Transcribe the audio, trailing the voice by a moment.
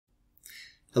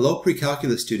Hello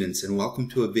Precalculus students, and welcome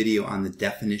to a video on the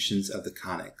definitions of the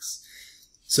conics.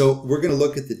 So we're going to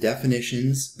look at the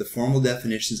definitions, the formal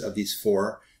definitions of these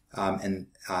four,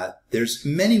 there's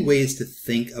many ways to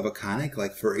think of a conic.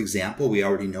 Like for example, we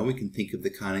already know we can think of the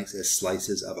conics as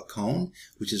slices of a cone,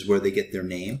 which is where they get their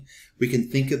name. We can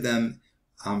think of them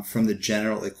from the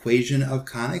general equation of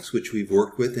conics, which we've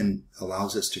worked with and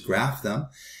allows us to graph them.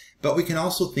 But we can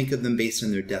also think of them based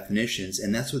on their definitions,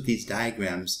 and that's what these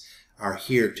diagrams are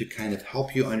here to kind of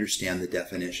help you understand the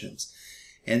definitions.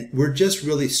 And we're just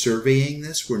really surveying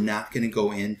this. We're not going to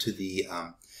go into the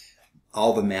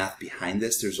all the math behind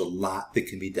this. There's a lot that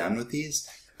can be done with these,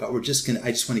 but I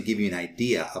just want to give you an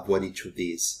idea of what each of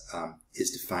these is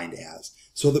defined as.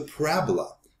 So the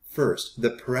parabola, first,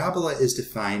 the parabola is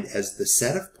defined as the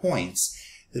set of points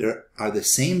that are the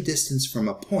same distance from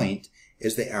a point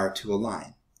as they are to a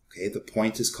line. Okay, the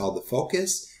point is called the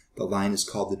focus, the line is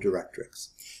called the directrix.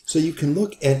 So you can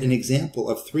look at an example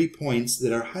of 3 points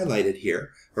that are highlighted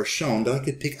here, or shown, that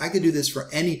I could do this for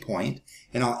any point,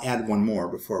 and I'll add one more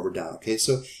before we're done. Okay,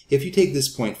 so if you take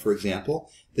this point, for example,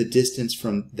 the distance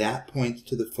from that point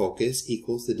to the focus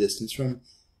equals the distance from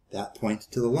that point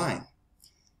to the line.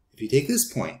 If you take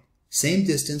this point, same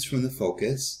distance from the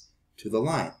focus to the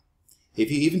line.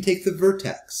 If you even take the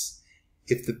vertex,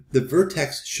 if the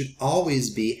vertex should always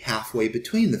be halfway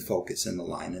between the focus and the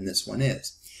line, and this one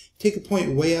is. Take a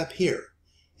point way up here,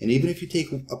 and even if you take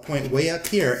a point way up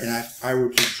here and I were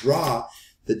to draw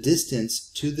the distance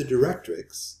to the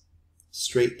directrix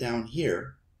straight down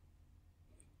here,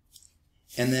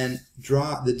 and then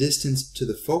draw the distance to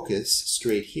the focus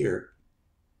straight here,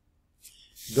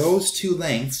 those two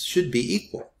lengths should be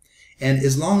equal. And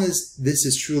as long as this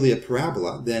is truly a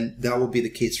parabola, then that will be the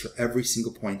case for every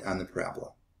single point on the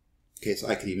parabola. Okay, so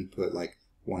I could even put like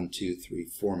 1, 2, 3,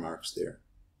 4 marks there,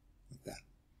 like that.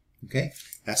 Okay,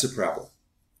 that's a parabola.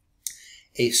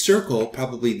 A circle,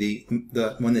 probably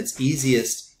the one that's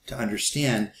easiest to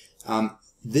understand,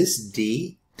 this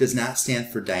D does not stand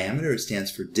for diameter, it stands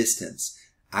for distance.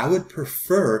 I would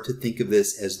prefer to think of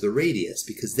this as the radius,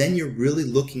 because then you're really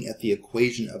looking at the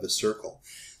equation of a circle.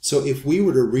 So if we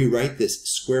were to rewrite this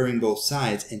squaring both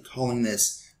sides and calling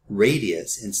this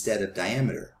radius instead of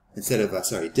diameter,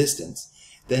 distance,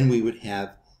 then we would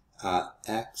have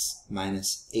x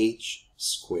minus h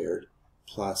squared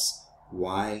plus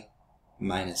y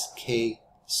minus k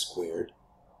squared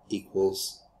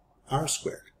equals r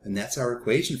squared. And that's our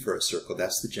equation for a circle.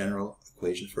 That's the general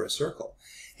equation for a circle.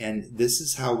 And this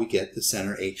is how we get the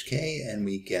center hk, and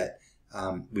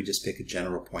we just pick a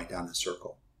general point on the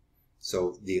circle.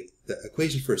 So the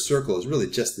equation for a circle is really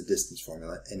just the distance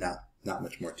formula and not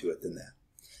much more to it than that.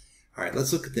 All right,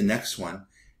 let's look at the next one,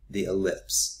 the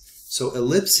ellipse. So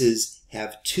ellipses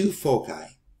have 2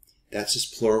 foci. That's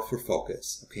just plural for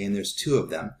focus, okay, and there's 2 of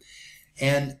them.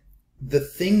 And the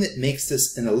thing that makes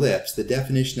this an ellipse, the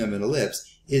definition of an ellipse,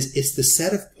 is it's the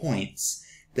set of points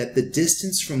that the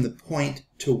distance from the point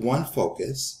to one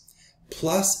focus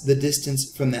plus the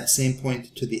distance from that same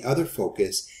point to the other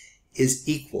focus is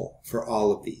equal for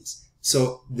all of these.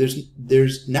 So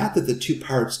there's not that the 2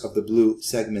 parts of the blue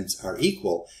segments are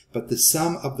equal, but the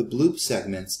sum of the blue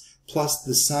segments plus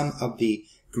the sum of the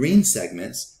green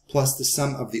segments plus the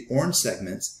sum of the orange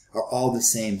segments are all the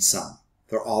same sum.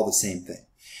 They're all the same thing.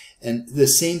 And the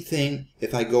same thing,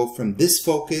 if I go from this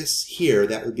focus here,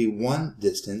 that would be one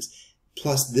distance,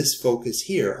 plus this focus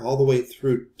here, all the way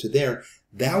through to there,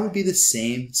 that would be the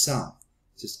same sum.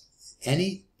 Just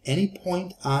any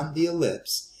point on the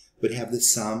ellipse would have the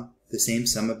same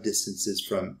sum of distances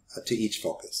from to each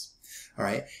focus. All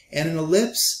right, and an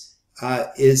ellipse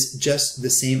is just the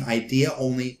same idea,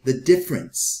 only the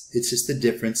difference. It's just the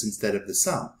difference instead of the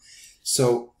sum.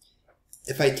 So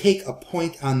if I take a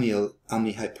point on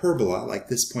the hyperbola, like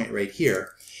this point right here,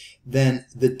 then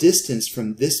the distance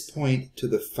from this point to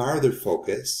the farther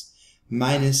focus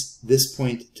minus this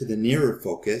point to the nearer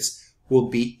focus will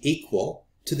be equal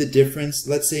to the difference,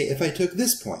 let's say, if I took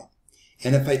this point,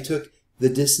 and if I took the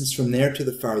distance from there to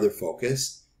the farther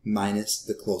focus minus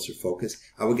the closer focus,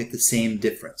 I would get the same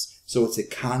difference. So it's a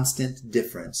constant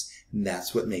difference, and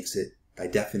that's what makes it, by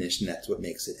definition, that's what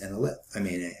makes it an ellipse, a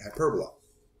hyperbola.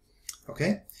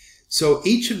 Okay? So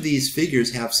each of these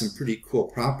figures have some pretty cool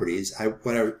properties.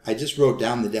 I just wrote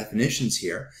down the definitions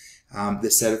here.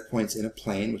 The set of points in a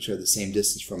plane, which are the same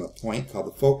distance from a point, called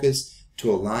the focus,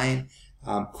 to a line.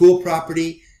 Cool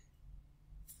property,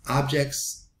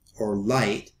 objects or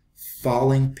light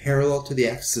falling parallel to the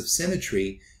axis of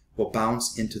symmetry will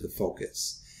bounce into the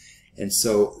focus. And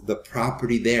so the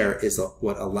property there is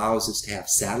what allows us to have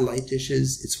satellite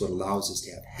dishes. It's what allows us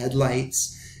to have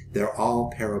headlights. They're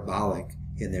all parabolic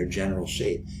in their general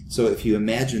shape. So if you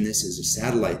imagine this as a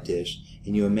satellite dish,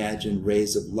 and you imagine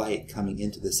rays of light coming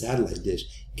into the satellite dish,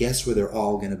 guess where they're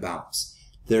all going to bounce?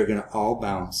 They're going to all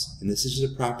bounce, and this is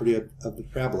just a property of the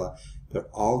parabola, they're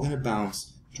all going to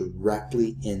bounce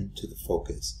directly into the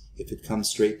focus. If it comes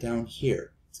straight down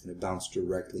here, it's going to bounce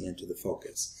directly into the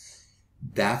focus.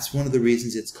 That's one of the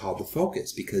reasons it's called the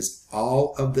focus, because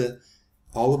all of the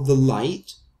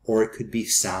light, or it could be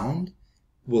sound,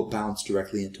 will bounce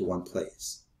directly into one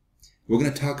place. We're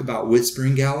going to talk about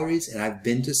whispering galleries, and I've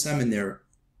been to some, and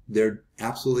they're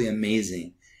absolutely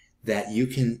amazing, that you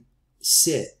can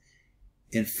sit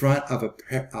in front of a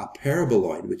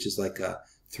paraboloid, which is like a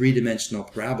three-dimensional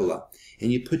parabola,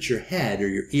 and you put your head or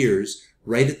your ears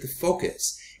right at the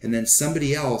focus, and then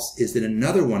somebody else is in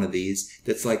another one of these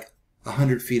that's like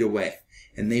 100 feet away,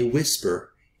 and they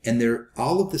whisper, and they're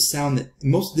all of the sound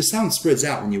the sound spreads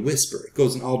out when you whisper. It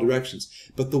goes in all directions,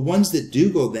 but the ones that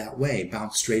do go that way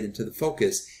bounce straight into the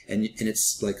focus, and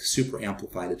it's like super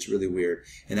amplified. It's really weird,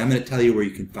 and I'm going to tell you where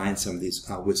you can find some of these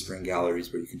whispering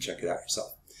galleries where you can check it out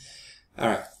yourself. All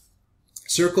right.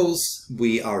 Circles,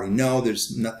 we already know.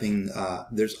 There's nothing,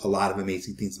 there's a lot of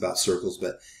amazing things about circles,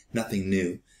 but nothing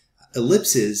new.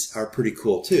 Ellipses are pretty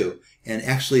cool too. And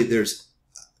actually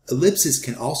ellipses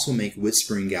can also make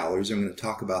whispering galleries. I'm going to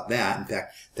talk about that. In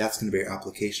fact, that's going to be our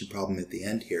application problem at the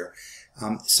end here.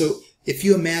 So if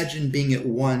you imagine being at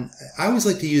one, I always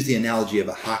like to use the analogy of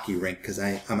a hockey rink because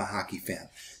I'm a hockey fan.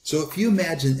 So if you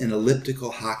imagine an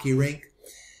elliptical hockey rink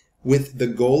with the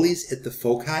goalies at the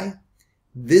foci,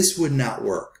 this would not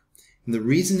work. And the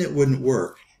reason it wouldn't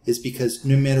work is because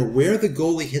no matter where the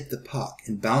goalie hit the puck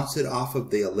and bounced it off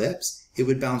of the ellipse, it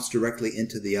would bounce directly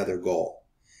into the other goal.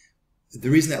 The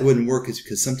reason that wouldn't work is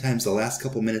because sometimes the last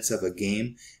couple minutes of a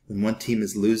game, when one team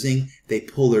is losing, they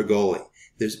pull their goalie.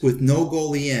 With no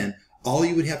goalie in, all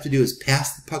you would have to do is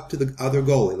pass the puck to the other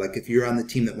goalie. Like if you're on the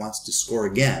team that wants to score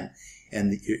again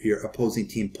and your opposing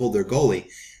team pulled their goalie,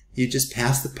 you just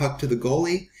pass the puck to the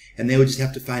goalie, and they would just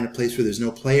have to find a place where there's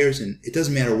no players, and it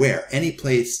doesn't matter where, any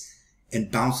place, and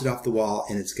bounce it off the wall,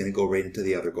 and it's going to go right into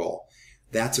the other goal.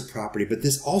 That's a property. But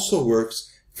this also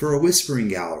works for a whispering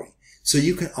gallery. So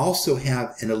you can also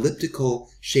have an elliptical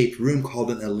shaped room called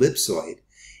an ellipsoid.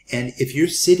 And if you're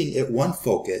sitting at one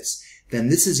focus, then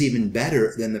this is even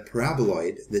better than the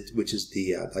paraboloid, which is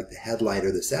the like the headlight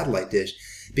or the satellite dish,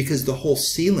 because the whole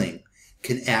ceiling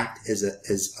can act as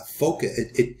a focus.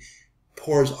 It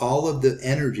pours all of the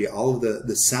energy, all of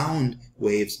the sound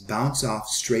waves bounce off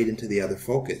straight into the other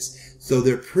focus. So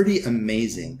they're pretty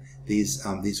amazing,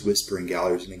 these whispering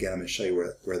galleries. And again, I'm going to show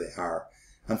you where they are.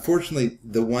 Unfortunately,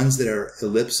 the ones that are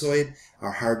ellipsoid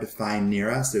are hard to find near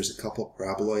us. There's a couple of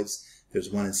paraboloids.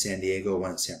 There's one in San Diego,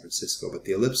 one in San Francisco. But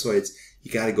the ellipsoids,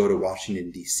 you got to go to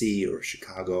Washington, D.C. or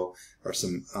Chicago or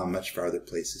some much farther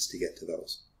places to get to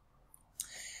those.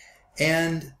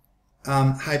 And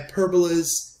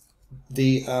hyperbolas,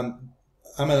 I'm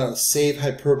going to save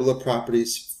hyperbola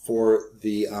properties for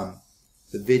the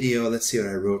video. Let's see what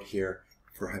I wrote here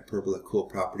for hyperbola. Cool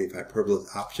property of hyperbola.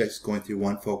 Objects going through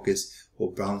one focus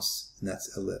will bounce, and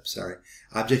that's ellipse, sorry.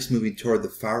 Objects moving toward the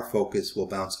far focus will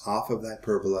bounce off of the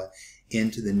hyperbola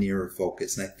into the nearer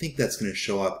focus. And I think that's going to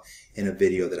show up in a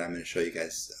video that I'm going to show you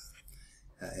guys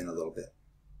in a little bit.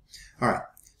 All right,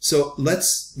 so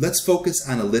let's focus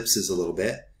on ellipses a little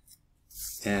bit,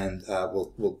 and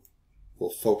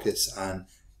we'll focus on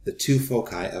the two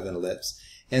foci of an ellipse.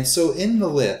 And so in an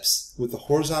ellipse, with the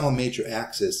horizontal major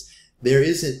axis, there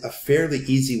is a fairly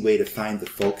easy way to find the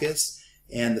focus.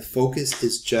 And the focus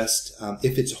is just,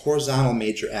 if it's a horizontal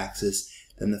major axis,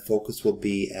 then the focus will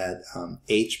be at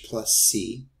h plus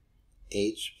c,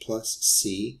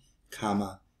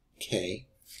 comma, k.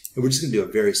 And we're just going to do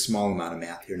a very small amount of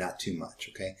math here, not too much,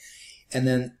 okay? And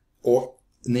then,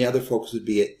 and the other focus would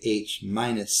be at h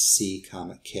minus c,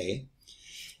 comma, k.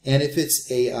 And if it's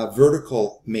a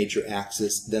vertical major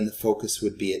axis, then the focus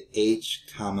would be at h,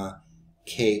 comma,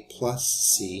 k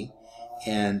plus c,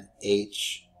 and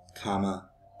h, comma,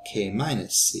 k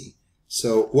minus c.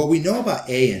 So, well, we know about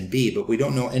a and b, but we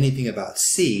don't know anything about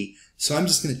c, so I'm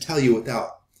just going to tell you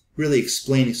without really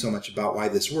explaining so much about why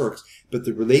this works, but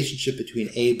the relationship between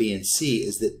a, b, and c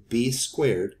is that b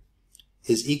squared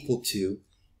is equal to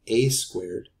a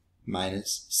squared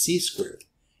minus c squared.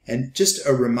 And just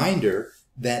a reminder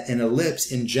that an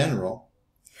ellipse in general,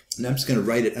 and I'm just going to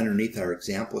write it underneath our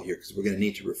example here because we're going to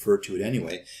need to refer to it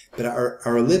anyway, but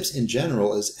our ellipse in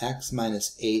general is x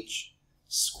minus h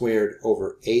squared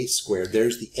over a squared.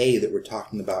 There's the a that we're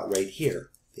talking about right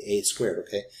here, the a squared,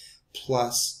 okay,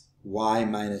 plus y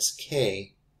minus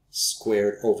k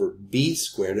squared over b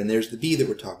squared, and there's the b that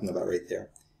we're talking about right there,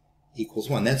 equals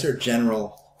 1. That's our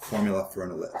general formula for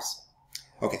an ellipse.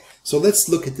 Okay, so let's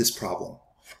look at this problem.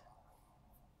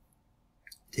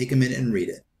 Take a minute and read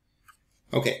it.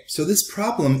 Okay, so this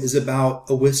problem is about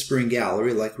a whispering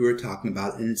gallery like we were talking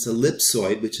about, and it's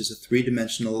ellipsoid, which is a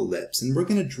three-dimensional ellipse, and we're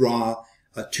going to draw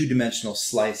a two-dimensional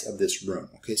slice of this room.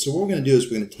 Okay, so what we're going to do is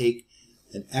we're going to take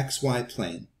an XY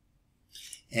plane,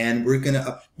 and we're going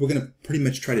to pretty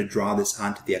much try to draw this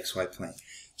onto the XY plane.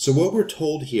 So what we're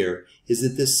told here is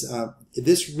that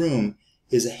this room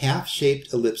is a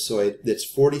half-shaped ellipsoid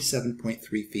that's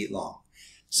 47.3 feet long.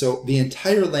 So the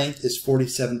entire length is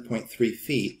 47.3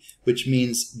 feet, which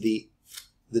means the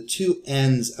two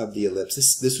ends of the ellipse,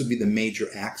 this would be the major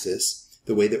axis,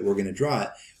 the way that we're going to draw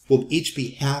it, will each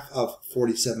be half of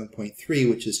 47.3,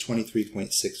 which is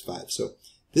 23.65. So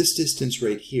this distance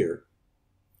right here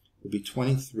will be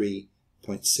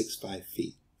 23.65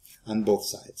 feet on both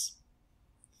sides.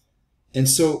 And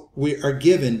so we are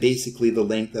given basically the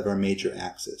length of our major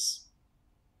axis.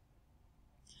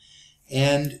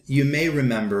 And you may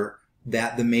remember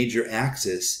that the major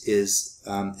axis is,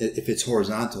 if it's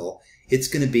horizontal, it's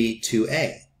going to be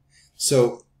 2a.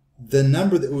 So the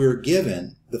number that we were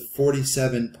given, the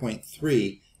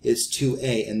 47.3, is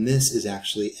 2a, and this is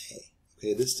actually a.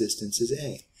 Okay, this distance is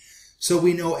a. So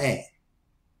we know a.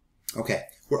 Okay,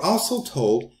 we're also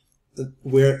told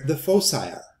where the foci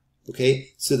are. Okay,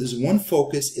 so there's one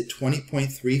focus at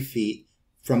 20.3 feet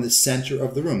from the center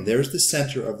of the room. There's the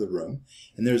center of the room,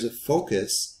 and there's a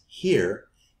focus here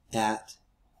at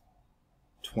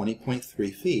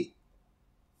 20.3 feet.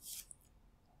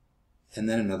 And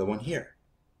then another one here.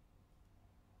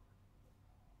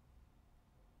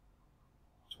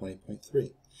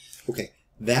 20.3. Okay,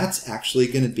 that's actually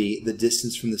going to be the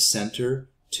distance from the center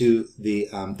to the,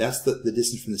 that's the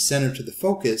distance from the center to the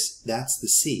focus, that's the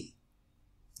C.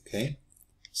 Okay,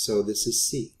 so this is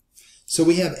C. So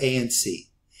we have A and C.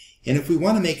 And if we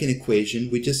want to make an equation,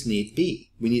 we just need B.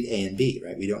 We need A and B,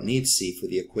 right? We don't need C for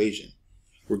the equation.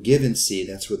 We're given C,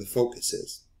 that's where the focus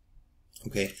is.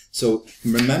 Okay, so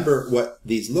remember what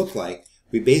these look like.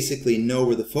 We basically know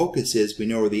where the focus is, we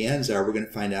know where the ends are, we're going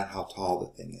to find out how tall the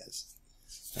thing is.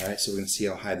 Alright, so we're going to see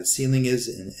how high the ceiling is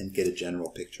and get a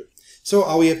general picture. So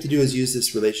all we have to do is use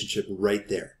this relationship right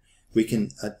there. We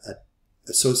can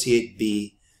associate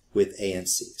B with A and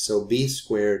C. So B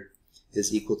squared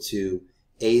is equal to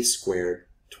A squared,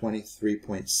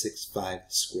 23.65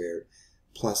 squared,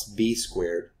 plus B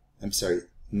squared,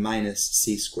 minus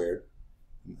C squared.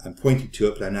 I'm pointing to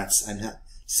it, but I'm not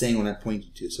saying what I'm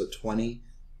pointing to. So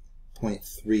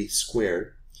 20.3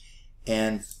 squared.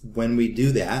 And when we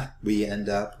do that, we end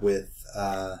up with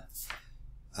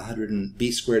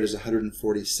B squared is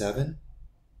 147,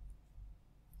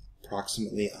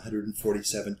 approximately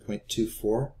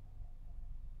 147.24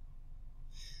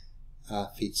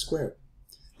 feet squared.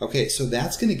 Okay, so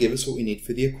that's going to give us what we need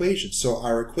for the equation. So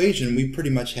our equation, we pretty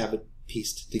much have it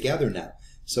pieced together now.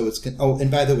 So it's going, oh,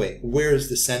 and by the way, where is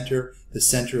the center? The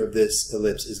center of this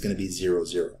ellipse is going to be 0,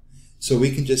 0. So we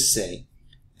can just say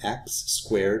x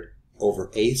squared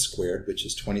over a squared, which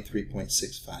is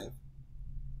 23.65,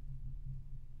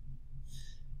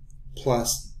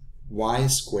 plus y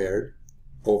squared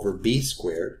over b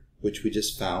squared, which we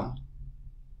just found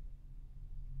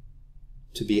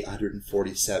to be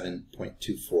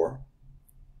 147.24.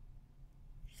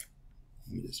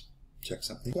 Let me just check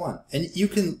something. 1. And you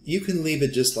can leave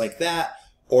it just like that,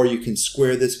 or you can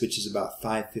square this, which is about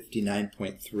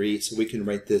 559.3. So we can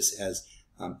write this as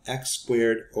x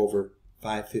squared over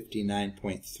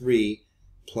 559.3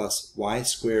 plus y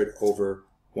squared over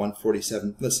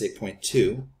 147, let's say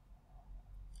 0.2,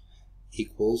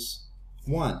 equals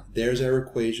 1. There's our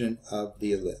equation of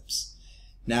the ellipse.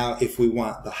 Now, if we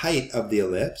want the height of the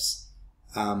ellipse,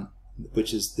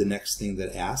 which is the next thing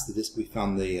that asked, we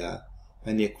found the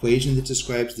equation that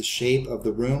describes the shape of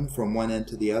the room from one end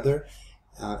to the other,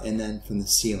 and then from the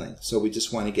ceiling. So we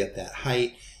just want to get that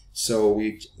height. So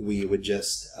we would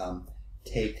just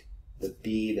take the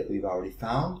b that we've already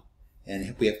found,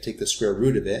 and we have to take the square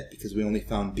root of it because we only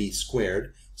found b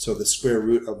squared. So the square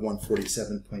root of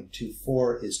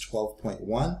 147.24 is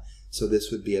 12.1. So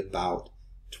this would be about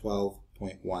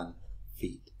 12.1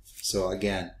 feet. So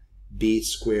again, b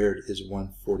squared is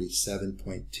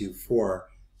 147.24.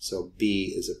 So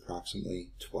b is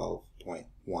approximately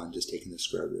 12.1, just taking the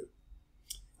square root.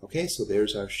 Okay, so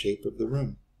there's our shape of the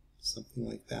room. Something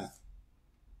like that.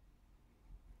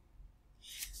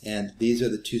 And these are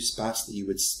the two spots that you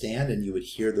would stand and you would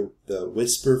hear the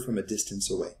whisper from a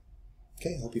distance away.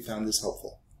 Okay, I hope you found this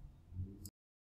helpful.